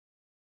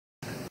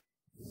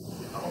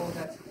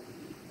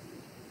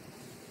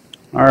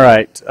All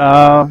right.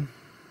 All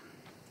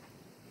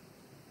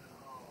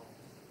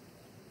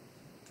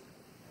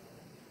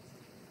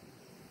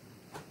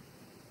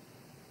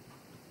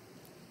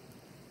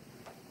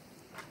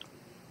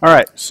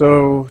right,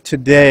 so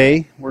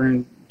today we're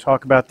going to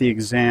talk about the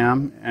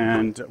exam,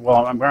 and,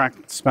 well, I'm going to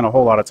spend a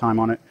whole lot of time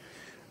on it.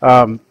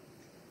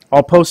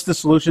 I'll post the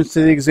solutions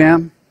to the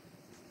exam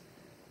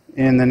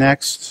in the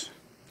next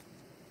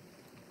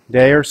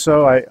day or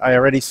so. I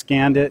already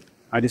scanned it.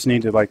 I just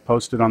need to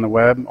post it on the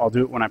web. I'll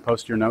do it when I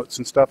post your notes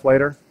and stuff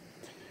later.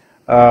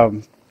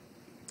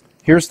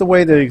 Here's the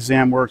way the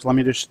exam works. Let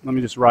me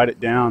just write it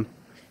down.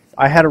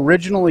 I had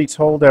originally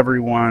told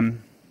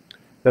everyone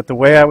that the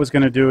way I was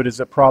going to do it is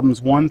that problems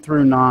 1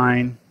 through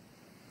 9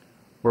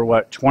 were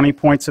what, 20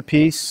 points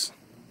apiece?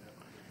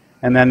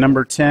 And then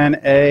number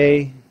 10,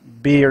 A,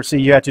 B, or C,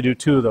 you had to do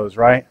 2 of those,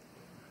 right?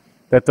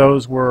 That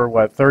those were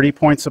what, 30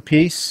 points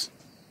apiece?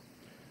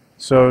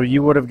 So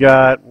you would have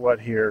got,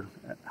 what here,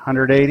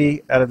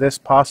 180 out of this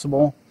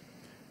possible,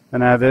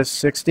 and out of this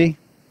 60,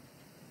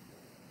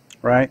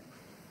 right?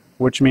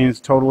 Which means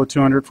total of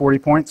 240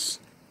 points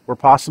were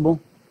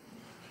possible.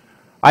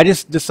 I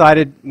just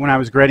decided when I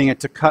was grading it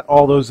to cut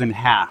all those in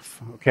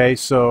half. Okay,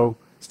 so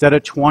instead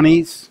of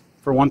 20s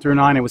for 1 through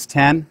 9, it was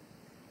 10.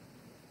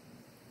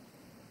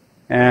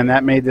 And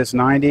that made this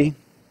 90.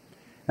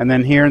 And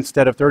then here,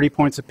 instead of 30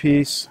 points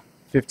apiece,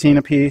 15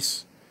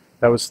 apiece,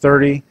 that was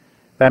 30.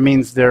 That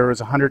means there was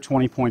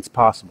 120 points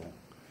possible.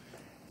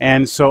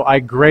 And so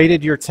I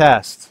graded your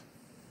test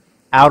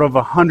out of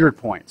 100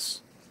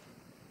 points.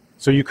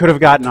 So you could have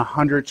gotten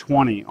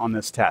 120 on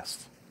this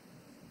test.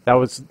 That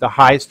was the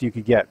highest you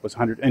could get, was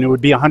 100, and it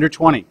would be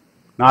 120,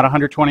 not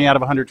 120 out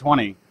of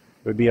 120. It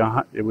would be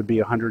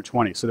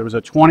 120. So there was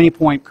a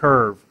 20-point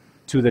curve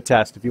to the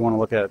test, if you want to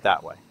look at it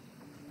that way.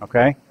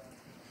 Okay.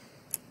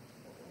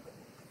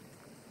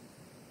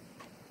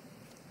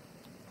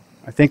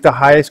 I think the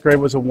highest grade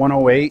was a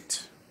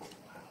 108,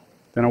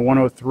 then a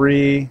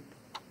 103,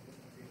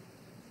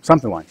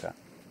 something like that.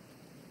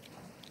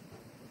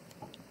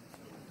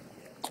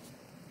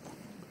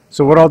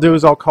 So what I'll do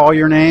is I'll call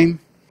your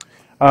name.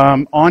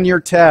 On your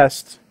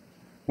test,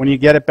 when you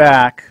get it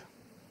back,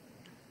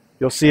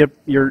 you'll see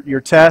your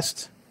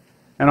test,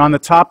 and on the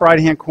top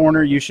right-hand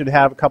corner, you should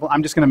have a couple.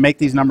 I'm just going to make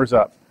these numbers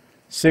up.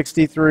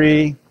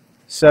 63,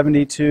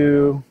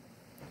 72,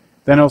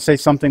 then it'll say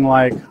something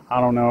like, I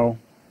don't know,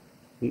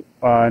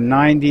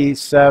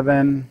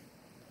 97,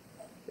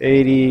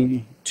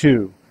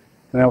 82.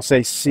 And it'll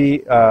say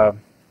C,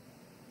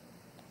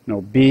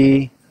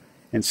 B,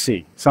 and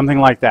C, something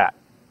like that.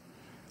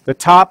 The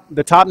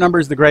top number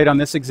is the grade on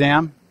this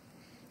exam.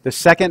 The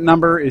second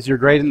number is your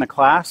grade in the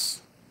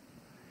class.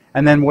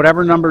 And then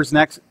whatever numbers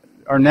next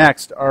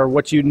are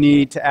what you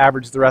need to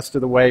average the rest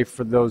of the way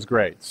for those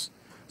grades.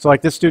 So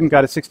like this student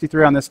got a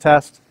 63 on this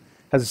test,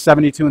 has a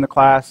 72 in the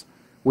class,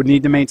 would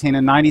need to maintain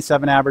a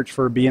 97 average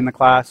for a B in the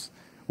class,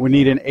 would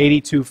need an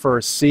 82 for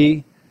a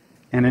C,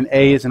 and an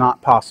A is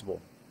not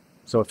possible.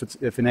 So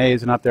if an A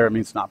isn't up there, it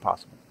means it's not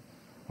possible.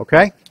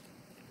 Okay?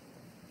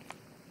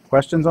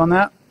 Questions on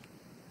that?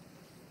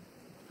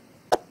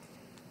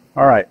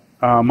 All right,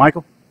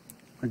 Michael,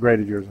 I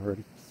graded yours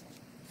already.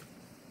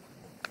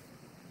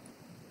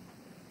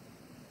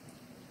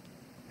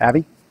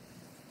 Abby?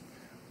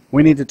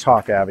 We need to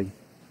talk, Abby.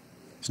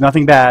 It's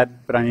nothing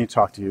bad, but I need to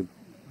talk to you,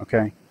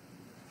 okay?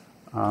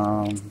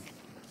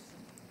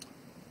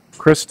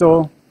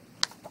 Crystal,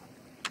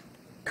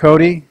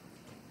 Cody,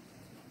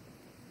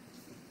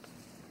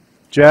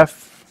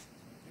 Jeff,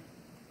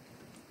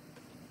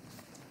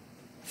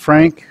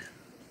 Frank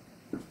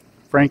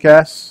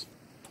S.,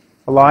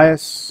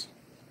 Elias,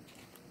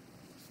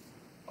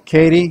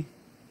 Katie,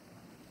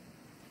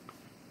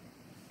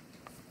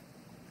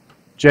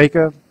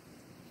 Jacob,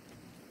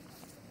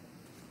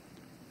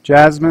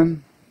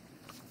 Jasmine,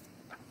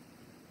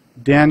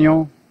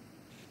 Daniel,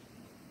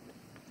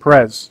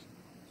 Perez,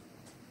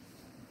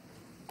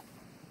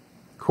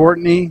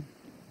 Courtney,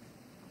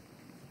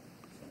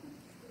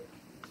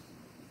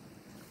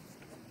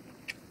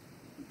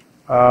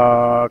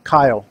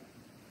 Kyle.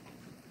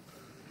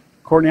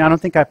 Courtney, I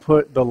don't think I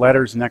put the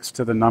letters next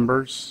to the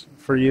numbers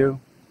for you.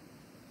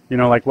 You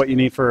know, like what you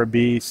need for a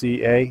B,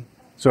 C, A.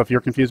 So if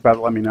you're confused about it,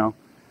 let me know.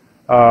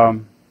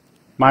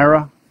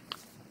 Myra,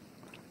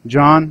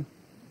 John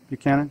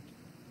Buchanan.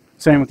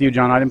 Same with you,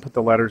 John. I didn't put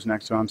the letters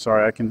next to them. I'm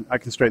sorry. I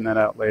can straighten that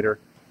out later.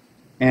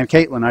 And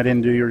Caitlin, I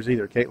didn't do yours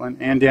either. Caitlin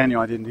and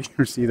Daniel, I didn't do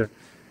yours either.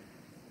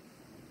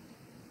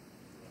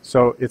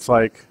 So it's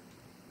like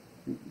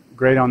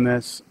grade on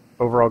this,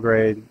 overall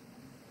grade,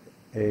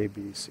 A,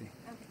 B, C.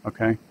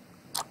 Okay?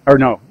 Or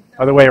no,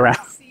 other way around.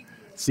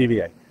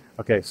 CVA.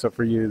 Okay, so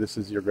for you, this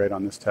is your grade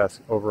on this test,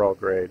 overall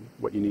grade,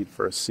 what you need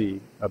for a C,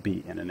 a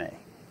B, and an A.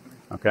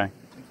 Okay?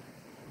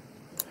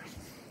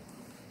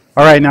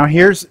 All right, now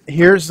here's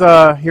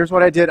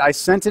what I did. I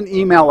sent an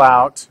email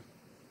out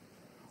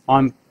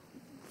on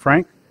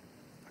Frank.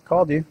 I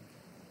called you.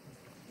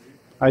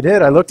 I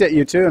did. I looked at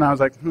you too, and I was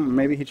like,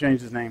 maybe he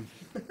changed his name.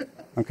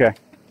 Okay.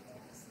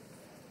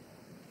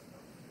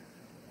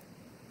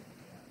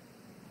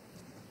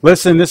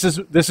 Listen, this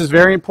is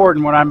very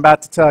important what I'm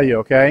about to tell you,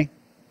 okay?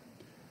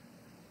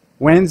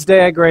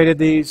 Wednesday I graded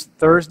these.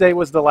 Thursday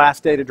was the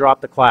last day to drop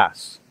the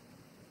class.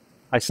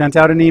 I sent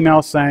out an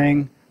email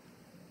saying,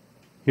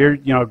 here,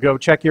 go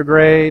check your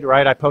grade,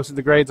 right? I posted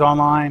the grades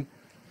online.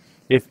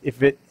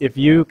 If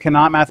you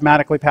cannot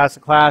mathematically pass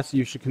the class,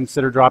 you should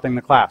consider dropping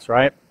the class,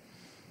 right?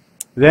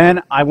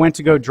 Then I went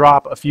to go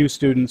drop a few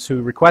students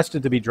who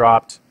requested to be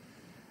dropped,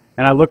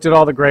 and I looked at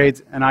all the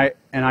grades, and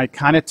I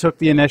kind of took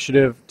the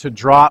initiative to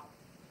drop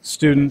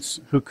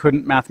students who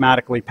couldn't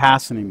mathematically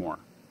pass anymore.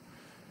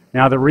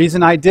 Now, the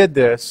reason I did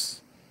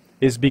this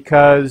is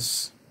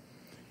because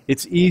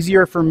it's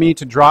easier for me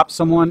to drop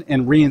someone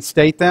and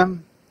reinstate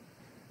them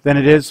than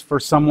it is for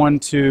someone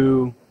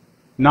to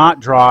not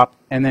drop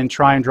and then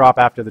try and drop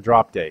after the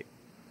drop date.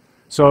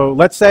 So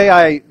let's say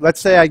I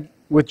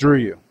withdrew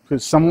you,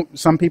 because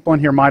some people in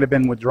here might have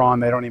been withdrawn,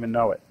 they don't even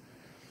know it.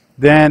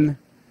 Then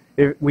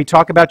if we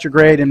talk about your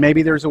grade, and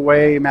maybe there's a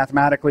way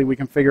mathematically we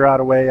can figure out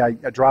a way, I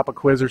drop a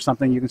quiz or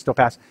something, you can still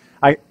pass.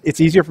 It's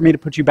easier for me to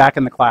put you back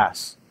in the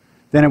class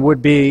than it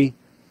would be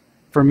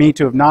for me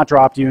to have not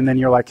dropped you, and then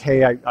you're like,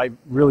 hey, I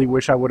really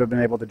wish I would have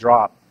been able to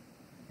drop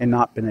and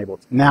not been able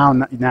to.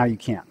 Now you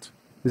can't.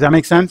 Does that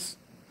make sense?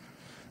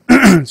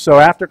 So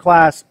after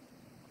class,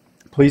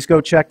 please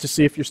go check to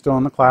see if you're still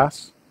in the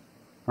class,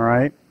 all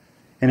right?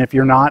 And if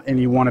you're not and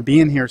you want to be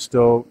in here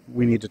still,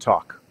 we need to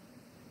talk,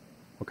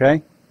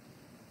 okay?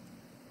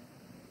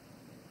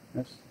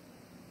 Yes?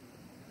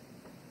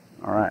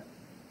 All right.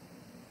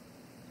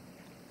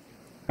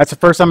 That's the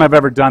first time I've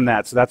ever done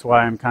that, so that's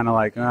why I'm kind of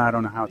like, I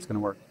don't know how it's going to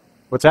work.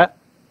 What's that?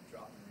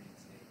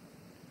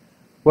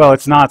 Well,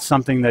 it's not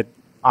something that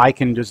I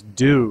can just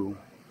do,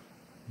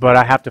 but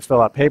I have to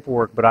fill out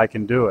paperwork, but I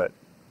can do it.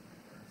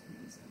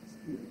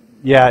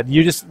 Yeah,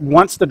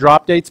 once the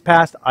drop date's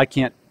passed,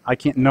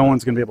 no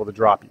one's going to be able to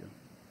drop you.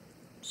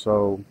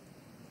 So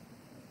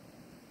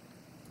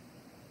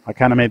I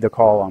kind of made the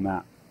call on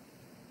that.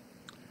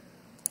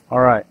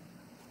 All right.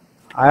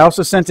 I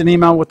also sent an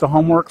email with the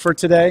homework for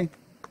today.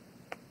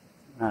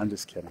 I'm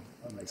just kidding.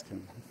 I'm just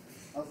kidding.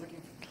 I was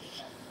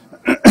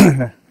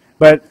looking.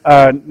 But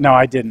no,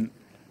 I didn't.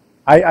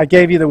 I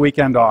gave you the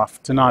weekend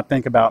off to not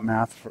think about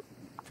math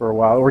for a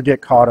while, or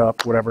get caught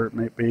up, whatever it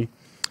may be.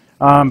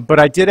 But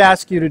I did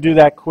ask you to do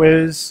that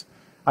quiz.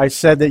 I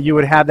said that you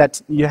would have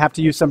that. You have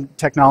to use some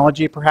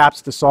technology,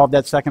 perhaps, to solve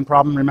that second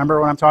problem. Remember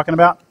what I'm talking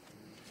about?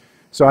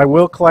 So I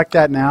will collect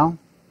that now.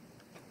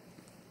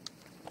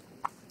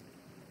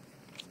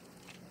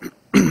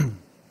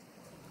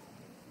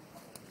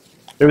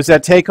 There was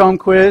that take-home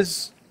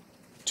quiz,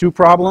 2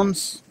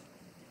 problems.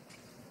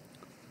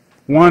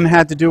 One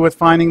had to do with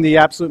finding the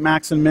absolute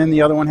max and min.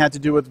 The other one had to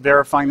do with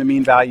verifying the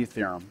mean value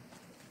theorem.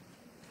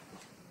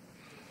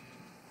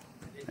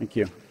 Thank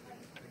you.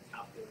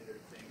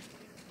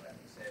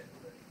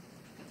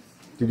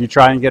 Did you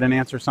try and get an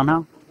answer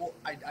somehow? Well,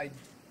 I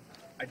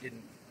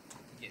didn't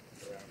get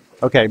around to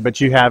it. Okay,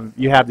 but you have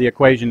the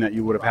equation that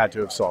you would have had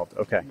to have solved.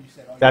 Okay,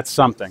 that's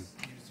something.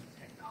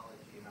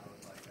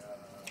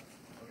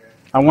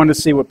 I wanted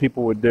to see what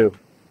people would do.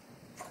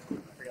 I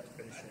forgot to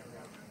finish it.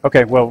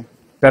 Okay, well,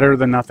 better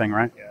than nothing,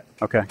 right? Yeah.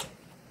 Okay.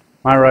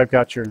 Myra, I've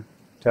got your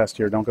test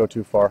here. Don't go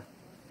too far.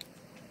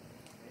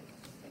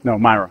 No,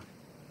 Myra.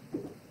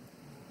 Here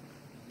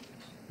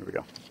we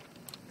go.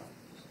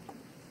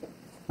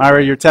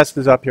 Myra, your test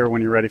is up here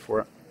when you're ready for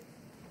it.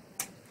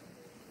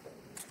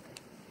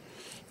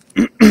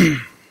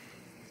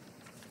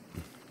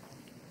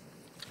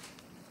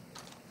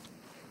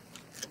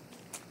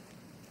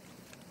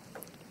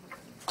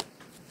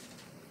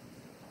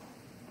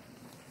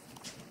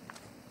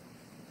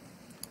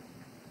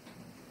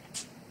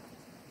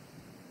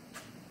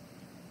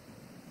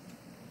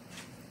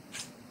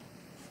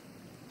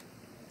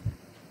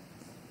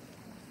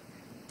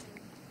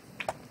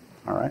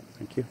 All right,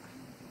 thank you.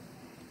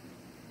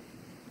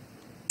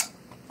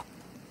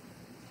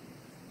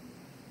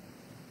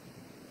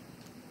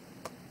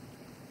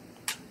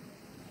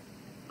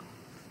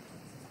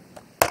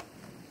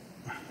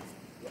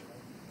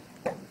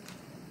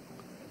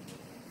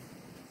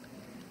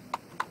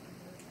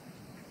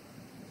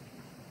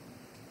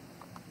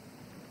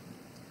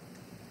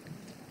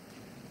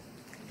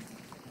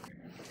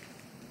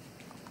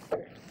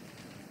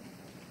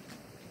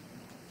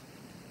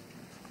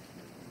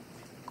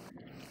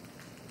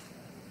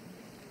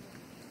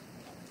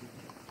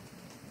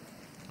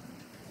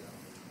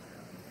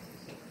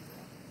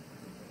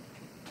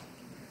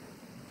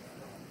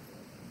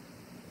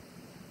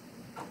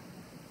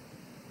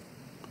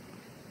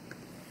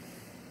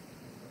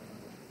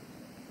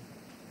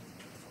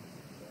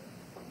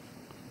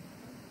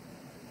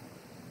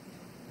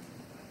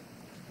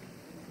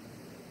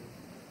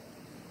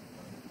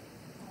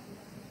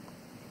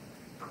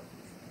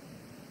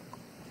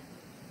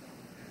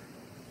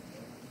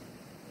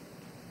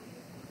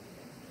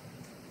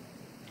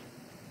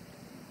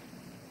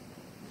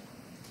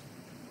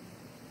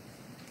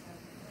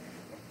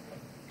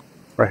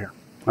 Right here.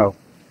 Oh,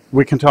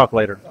 we can talk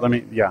later. Let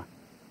me, yeah.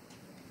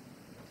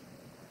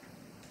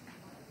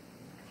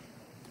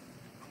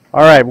 All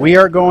right, we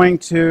are going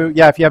to,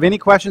 if you have any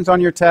questions on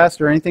your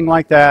test or anything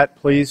like that,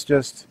 please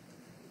just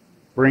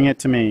bring it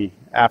to me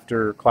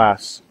after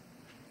class.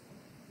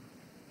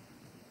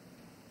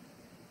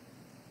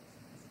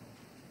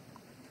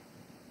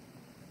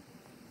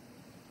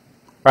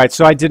 All right,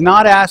 so I did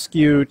not ask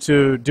you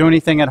to do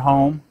anything at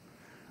home,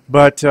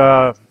 but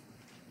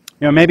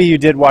maybe you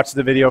did watch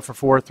the video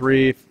for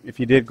 4.3. If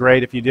you did,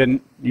 great. If you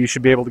didn't, you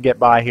should be able to get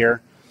by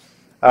here.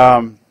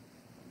 We're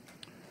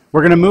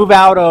going to move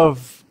out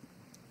of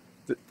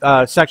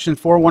section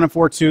 4.1 and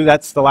 4.2.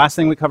 That's the last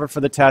thing we cover for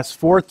the test.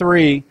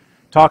 4.3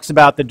 talks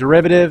about the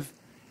derivative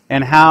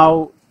and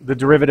how the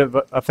derivative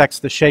affects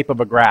the shape of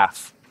a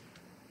graph.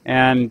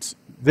 And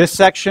this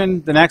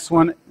section, the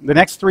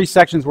next three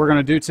sections we're going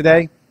to do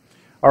today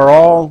are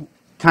all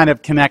kind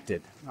of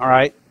connected, all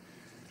right?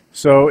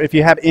 So if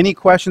you have any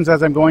questions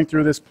as I'm going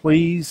through this,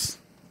 please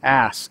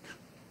ask.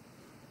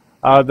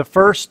 The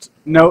first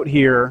note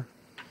here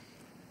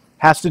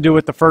has to do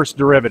with the first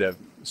derivative.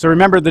 So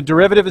remember, the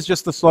derivative is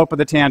just the slope of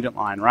the tangent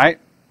line, right?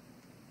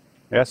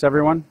 Yes,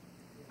 everyone?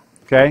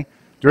 Okay.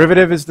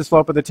 Derivative is the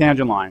slope of the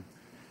tangent line.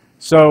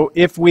 So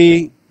if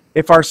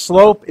our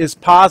slope is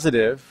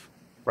positive,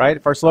 right?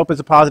 If our slope is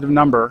a positive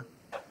number,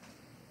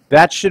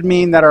 that should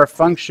mean that our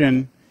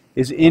function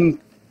is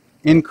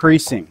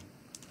increasing.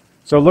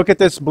 So look at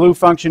this blue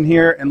function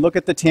here and look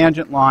at the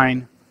tangent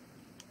line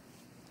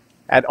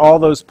at all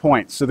those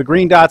points. So the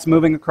green dot's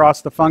moving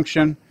across the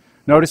function.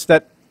 Notice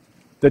that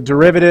the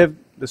derivative,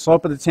 the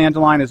slope of the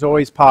tangent line is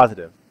always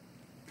positive.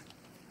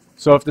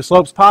 So if the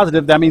slope's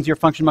positive, that means your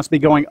function must be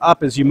going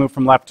up as you move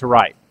from left to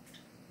right.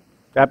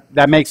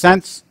 That makes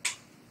sense?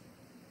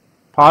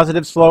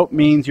 Positive slope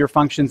means your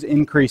function's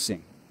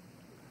increasing.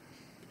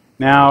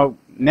 Now,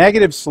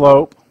 negative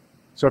slope,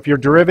 so if your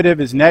derivative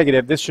is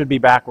negative, this should be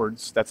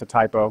backwards. That's a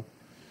typo.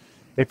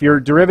 If your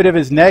derivative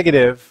is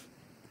negative,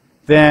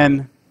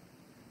 then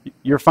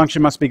your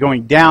function must be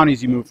going down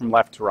as you move from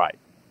left to right.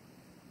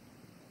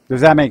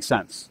 Does that make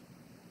sense?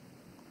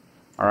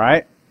 All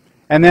right.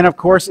 And then, of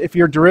course, if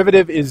your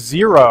derivative is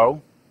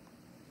 0,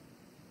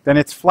 then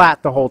it's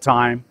flat the whole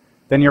time.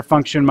 Then your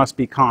function must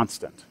be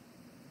constant.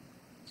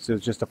 So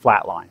it's just a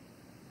flat line.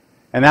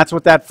 And that's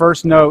what that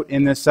first note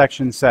in this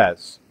section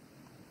says.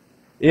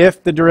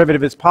 If the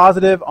derivative is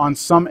positive on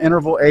some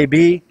interval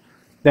AB,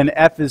 then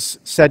f is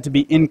said to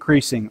be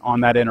increasing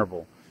on that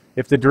interval.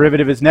 If the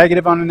derivative is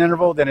negative on an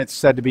interval, then it's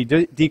said to be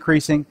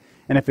decreasing.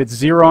 And if it's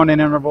 0 on an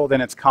interval,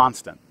 then it's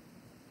constant.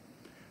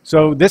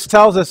 So this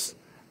tells us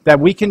that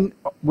we can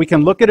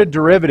look at a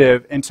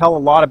derivative and tell a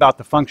lot about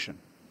the function.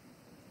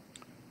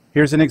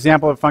 Here's an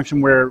example of a function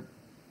where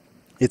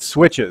it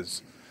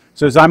switches.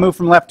 So as I move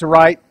from left to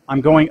right, I'm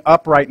going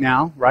up right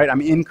now, right?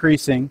 I'm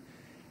increasing,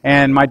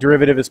 and my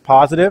derivative is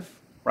positive,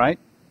 right?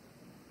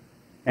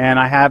 And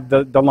I have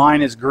the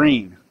line is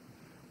green.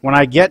 When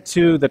I get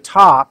to the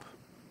top,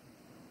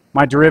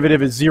 my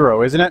derivative is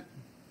 0, isn't it?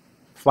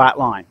 Flat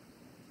line,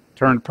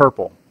 turned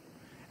purple.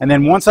 And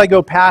then once I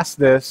go past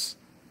this,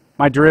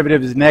 my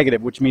derivative is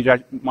negative, which means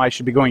I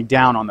should be going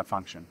down on the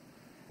function.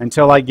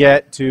 Until I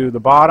get to the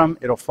bottom,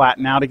 it'll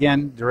flatten out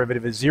again,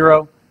 derivative is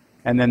 0,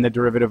 and then the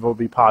derivative will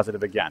be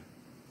positive again.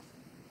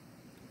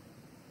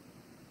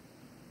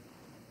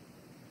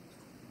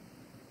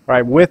 All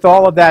right, with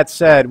all of that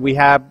said, we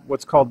have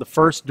what's called the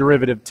first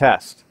derivative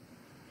test.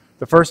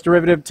 The first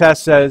derivative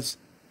test says,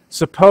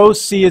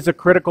 suppose C is a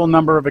critical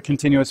number of a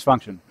continuous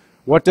function.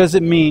 What does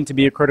it mean to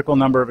be a critical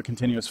number of a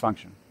continuous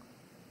function?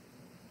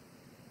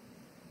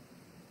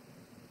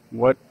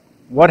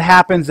 What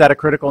happens at a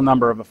critical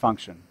number of a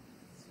function?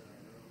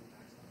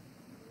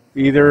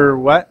 Either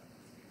what?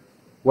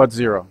 What's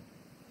 0?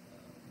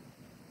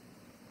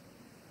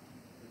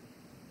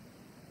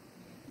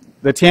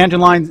 The tangent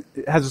line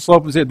has a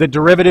slope of 0. The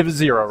derivative is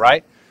 0,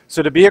 right?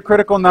 So to be a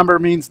critical number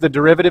means the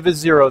derivative is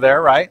 0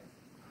 there, right?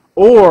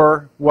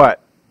 Or what?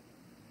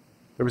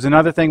 There was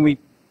another thing we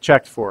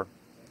checked for.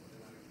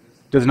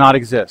 Does not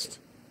exist.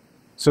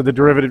 So the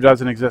derivative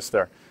doesn't exist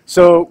there.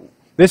 So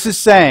this is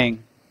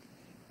saying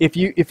if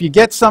you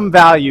get some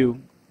value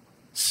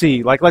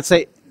C, like let's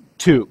say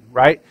 2,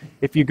 right?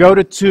 If you go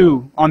to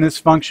 2 on this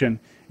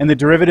function and the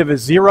derivative is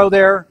 0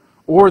 there,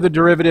 or the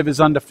derivative is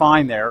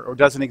undefined there or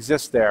doesn't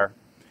exist there,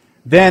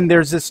 then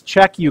there's this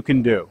check you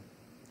can do.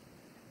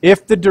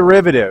 If the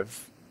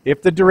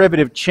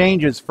derivative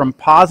changes from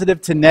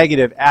positive to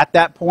negative at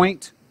that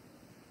point,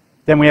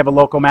 then we have a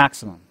local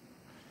maximum.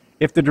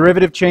 If the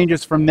derivative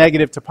changes from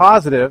negative to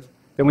positive,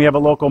 then we have a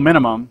local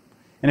minimum.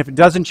 And if it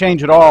doesn't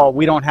change at all,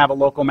 we don't have a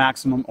local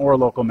maximum or a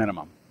local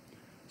minimum.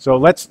 So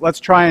let's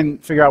try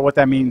and figure out what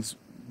that means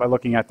by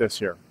looking at this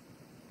here.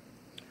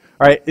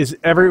 All right, is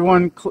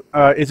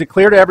it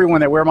clear to everyone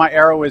that where my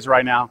arrow is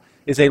right now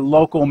is a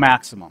local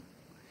maximum?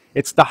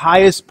 It's the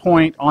highest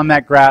point on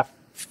that graph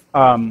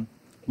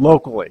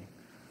locally.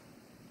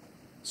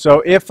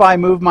 So if I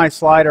move my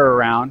slider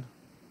around,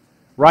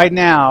 right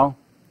now,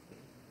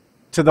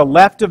 to the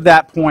left of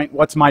that point,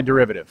 what's my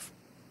derivative?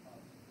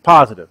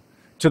 Positive.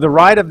 To the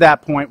right of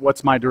that point,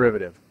 what's my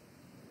derivative?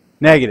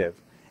 Negative.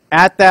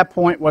 At that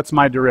point, what's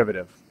my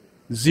derivative?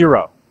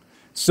 0.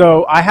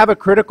 So I have a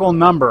critical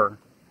number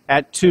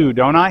at 2,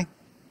 don't I?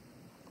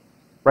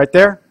 Right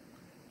there?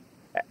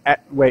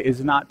 Wait, is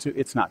it not 2?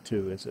 It's not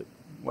 2, is it?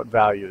 What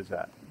value is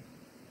that?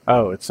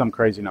 Oh, it's some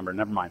crazy number.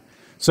 Never mind.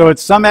 So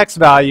it's some x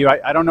value.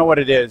 I don't know what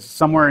it is.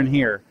 Somewhere in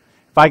here.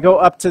 If I go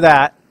up to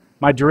that,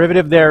 my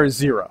derivative there is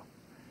 0.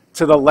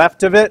 To the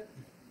left of it,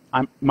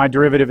 my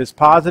derivative is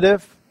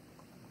positive.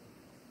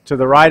 To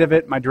the right of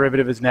it, my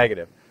derivative is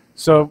negative.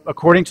 So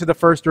according to the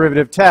first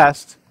derivative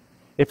test,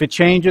 if it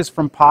changes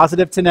from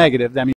positive to negative, that means